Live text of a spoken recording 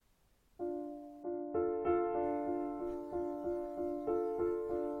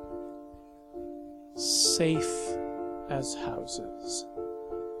Safe as Houses.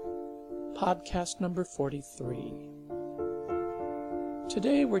 Podcast number 43.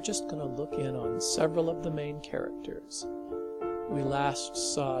 Today we're just going to look in on several of the main characters. We last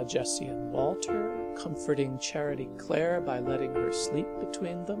saw Jesse and Walter comforting Charity Claire by letting her sleep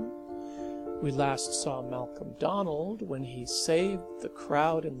between them. We last saw Malcolm Donald when he saved the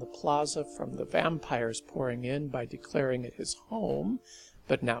crowd in the plaza from the vampires pouring in by declaring it his home,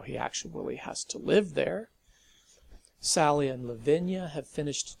 but now he actually has to live there. Sally and Lavinia have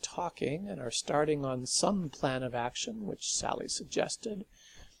finished talking and are starting on some plan of action which Sally suggested,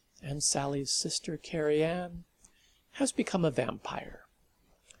 and Sally's sister Carrie Ann has become a vampire.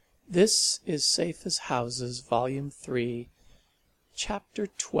 This is Safe as Houses, Volume 3, Chapter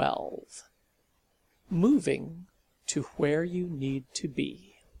 12. Moving to Where You Need to Be.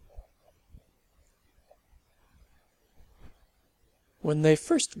 When they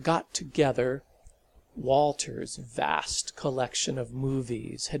first got together, Walter's vast collection of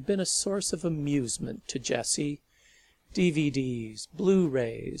movies had been a source of amusement to Jesse. DVDs,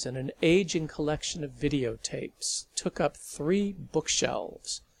 Blu-rays, and an aging collection of videotapes took up 3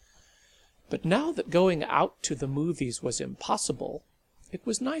 bookshelves. But now that going out to the movies was impossible, it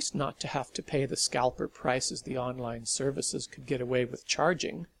was nice not to have to pay the scalper prices the online services could get away with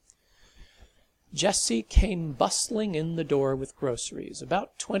charging. Jesse came bustling in the door with groceries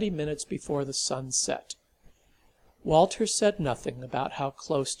about 20 minutes before the sun set. Walter said nothing about how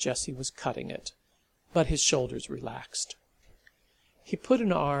close Jesse was cutting it, but his shoulders relaxed. He put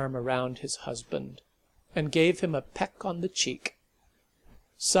an arm around his husband and gave him a peck on the cheek.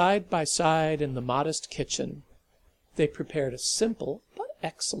 Side by side in the modest kitchen, they prepared a simple but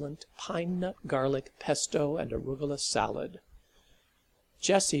excellent pine nut garlic pesto and arugula salad.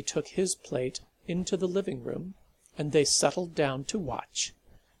 Jesse took his plate into the living room, and they settled down to watch.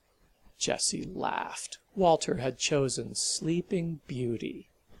 Jesse laughed. Walter had chosen Sleeping Beauty.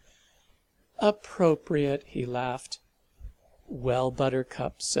 Appropriate, he laughed. Well,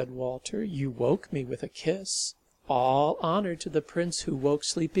 Buttercup, said Walter, you woke me with a kiss. All honor to the prince who woke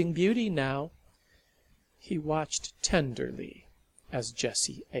Sleeping Beauty now. He watched tenderly as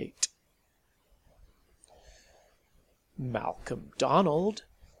Jesse ate. Malcolm Donald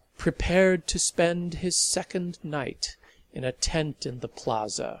prepared to spend his second night in a tent in the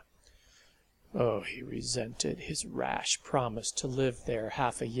plaza. Oh, he resented his rash promise to live there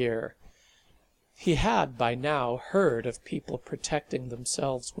half a year. He had by now heard of people protecting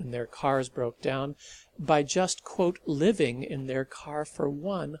themselves when their cars broke down by just, quote, living in their car for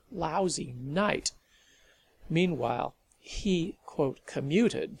one lousy night. Meanwhile, he, quote,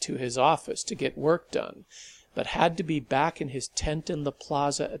 commuted to his office to get work done, but had to be back in his tent in the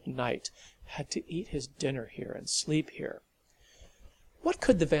plaza at night, had to eat his dinner here and sleep here. What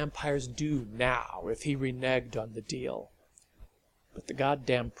could the vampires do now if he reneged on the deal? But the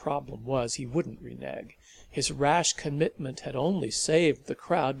goddamn problem was he wouldn't renege. His rash commitment had only saved the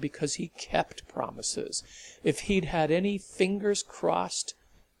crowd because he kept promises. If he'd had any fingers crossed,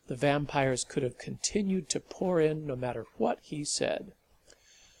 the vampires could have continued to pour in no matter what he said.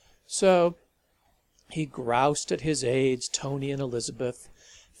 So he groused at his aides, Tony and Elizabeth,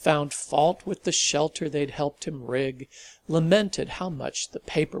 found fault with the shelter they'd helped him rig, lamented how much the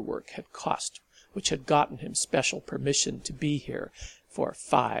paperwork had cost, which had gotten him special permission to be here for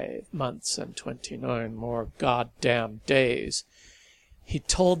 5 months and 29 more goddamn days. He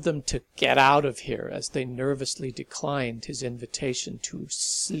told them to get out of here as they nervously declined his invitation to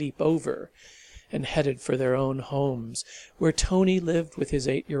sleep over, and headed for their own homes, where Tony lived with his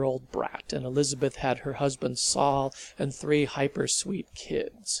 8-year-old brat, and Elizabeth had her husband Saul and 3 hyper-sweet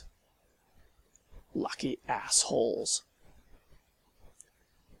kids. Lucky assholes.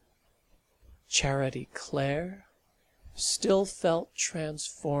 Charity Claire still felt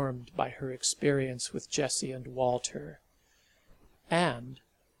transformed by her experience with Jesse and Walter, and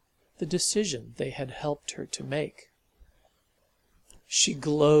the decision they had helped her to make. She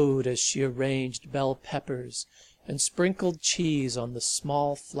glowed as she arranged bell peppers and sprinkled cheese on the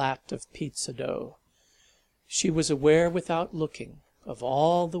small flat of pizza dough. She was aware without looking of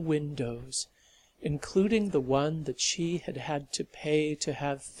all the windows, including the one that she had had to pay to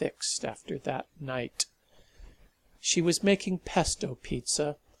have fixed after that night. She was making pesto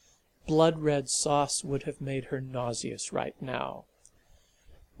pizza. Blood-red sauce would have made her nauseous right now.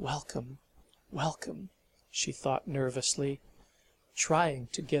 Welcome, welcome, she thought nervously, trying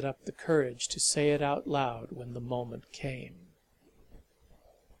to get up the courage to say it out loud when the moment came.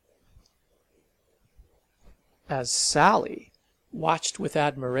 As Sally watched with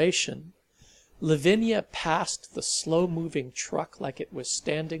admiration, Lavinia passed the slow-moving truck like it was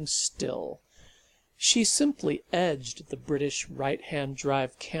standing still. She simply edged the British right-hand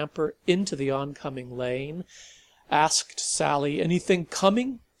drive camper into the oncoming lane, asked Sally, "Anything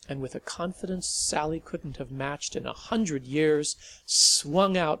coming?" and with a confidence Sally couldn't have matched in 100 years,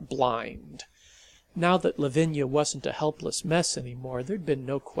 swung out blind. Now that Lavinia wasn't a helpless mess anymore, there'd been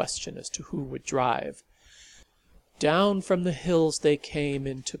no question as to who would drive. Down from the hills they came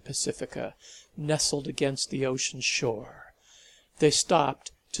into Pacifica, nestled against the ocean shore. They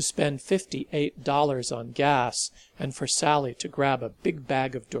stopped to spend $58 on gas and for Sally to grab a big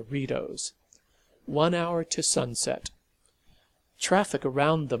bag of Doritos. 1 hour to sunset. Traffic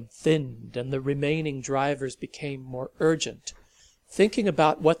around them thinned, and the remaining drivers became more urgent. Thinking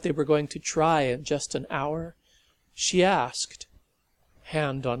about what they were going to try in just an hour, she asked,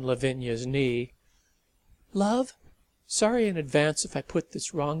 hand on Lavinia's knee, "Love, sorry in advance if I put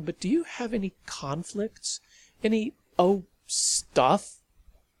this wrong, but do you have any conflicts? Any, stuff?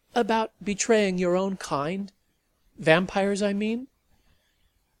 About betraying your own kind? Vampires, I mean?"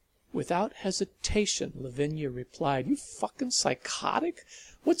 Without hesitation, Lavinia replied, "You fucking psychotic?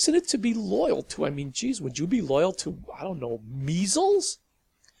 What's in it to be loyal to? I mean, geez, would you be loyal to, I don't know, measles?"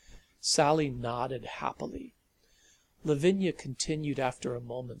 Sally nodded happily. Lavinia continued after a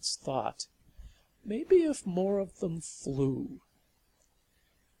moment's thought, "Maybe if more of them flew."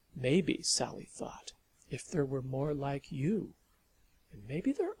 Maybe, Sally thought, if there were more like you. And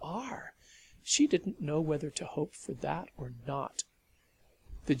maybe there are. She didn't know whether to hope for that or not.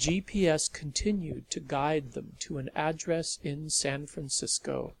 The GPS continued to guide them to an address in San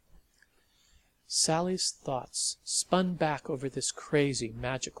Francisco. Sally's thoughts spun back over this crazy,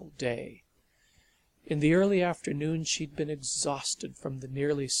 magical day. In the early afternoon she'd been exhausted from the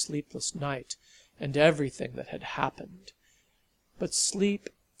nearly sleepless night and everything that had happened. But sleep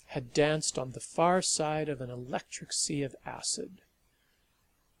had danced on the far side of an electric sea of acid.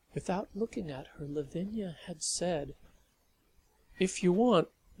 Without looking at her, Lavinia had said, "If you want,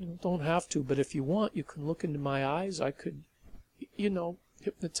 you don't have to, but if you want, you can look into my eyes. I could,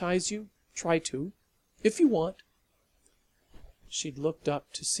 hypnotize you. Try to. If you want." She'd looked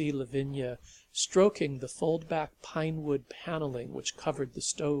up to see Lavinia stroking the fold-back pine-wood paneling which covered the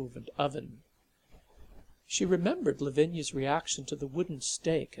stove and oven. She remembered Lavinia's reaction to the wooden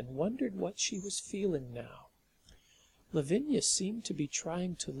stake and wondered what she was feeling now. Lavinia seemed to be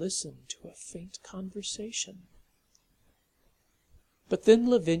trying to listen to a faint conversation. But then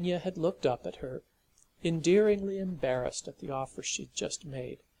Lavinia had looked up at her, endearingly embarrassed at the offer she'd just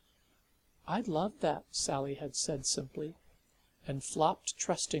made. "I'd love that," Sally had said simply, and flopped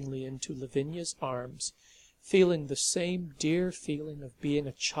trustingly into Lavinia's arms, feeling the same dear feeling of being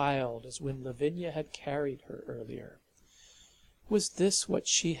a child as when Lavinia had carried her earlier. Was this what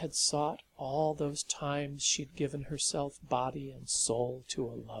she had sought all those times she'd given herself body and soul to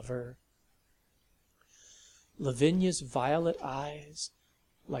a lover? Lavinia's violet eyes,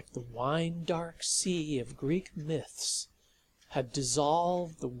 like the wine-dark sea of Greek myths, had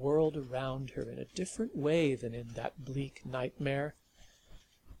dissolved the world around her in a different way than in that bleak nightmare.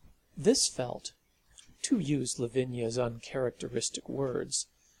 This felt, to use Lavinia's uncharacteristic words,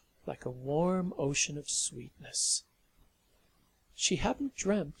 like a warm ocean of sweetness. She hadn't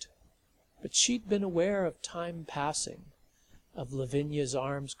dreamt, but she'd been aware of time passing, of Lavinia's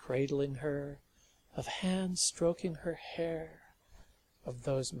arms cradling her, of hands stroking her hair, of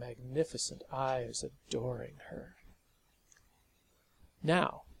those magnificent eyes adoring her.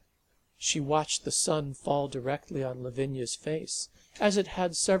 Now, she watched the sun fall directly on Lavinia's face, as it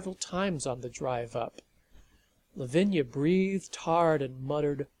had several times on the drive up. Lavinia breathed hard and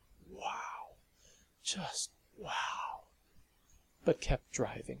muttered, "Wow, just wow," but kept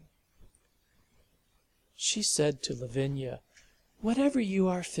driving. She said to Lavinia, "Whatever you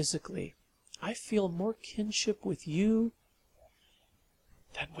are physically, I feel more kinship with you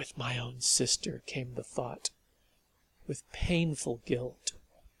than with my own sister," came the thought. With painful guilt,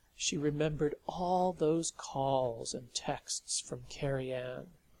 she remembered all those calls and texts from Carrie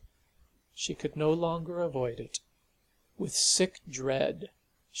Ann. She could no longer avoid it. With sick dread,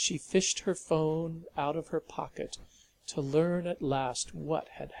 she fished her phone out of her pocket to learn at last what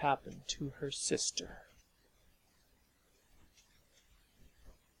had happened to her sister.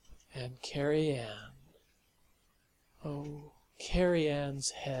 And Carrie Ann. Oh, Carrie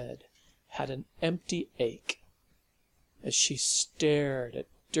Ann's head had an empty ache as she stared at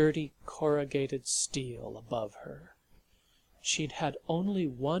dirty corrugated steel above her. She'd had only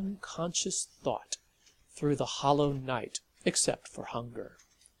one conscious thought through the hollow night, except for hunger.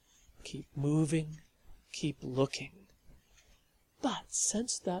 Keep moving, keep looking. But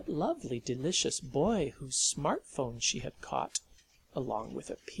since that lovely, delicious boy whose smartphone she had caught along with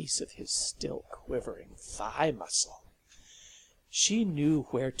a piece of his still quivering thigh muscle. She knew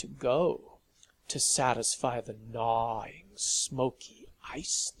where to go to satisfy the gnawing, smoky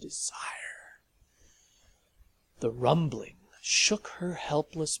ice desire. The rumbling shook her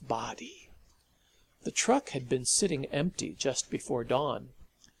helpless body. The truck had been sitting empty just before dawn.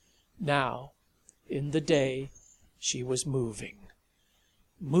 Now, in the day, she was moving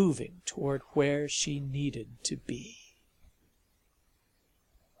toward where she needed to be.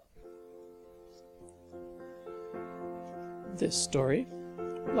 This story,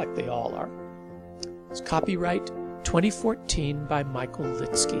 like they all are, is copyright 2014 by Michael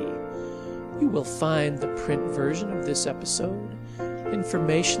Litsky. You will find the print version of this episode,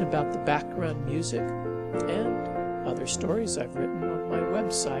 information about the background music, and other stories I've written on my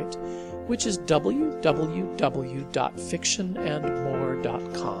website, which is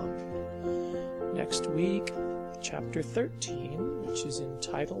www.fictionandmore.com. Next week, chapter 13, which is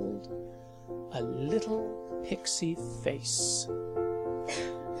entitled A Little Pixie Face.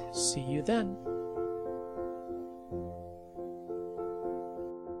 See you then.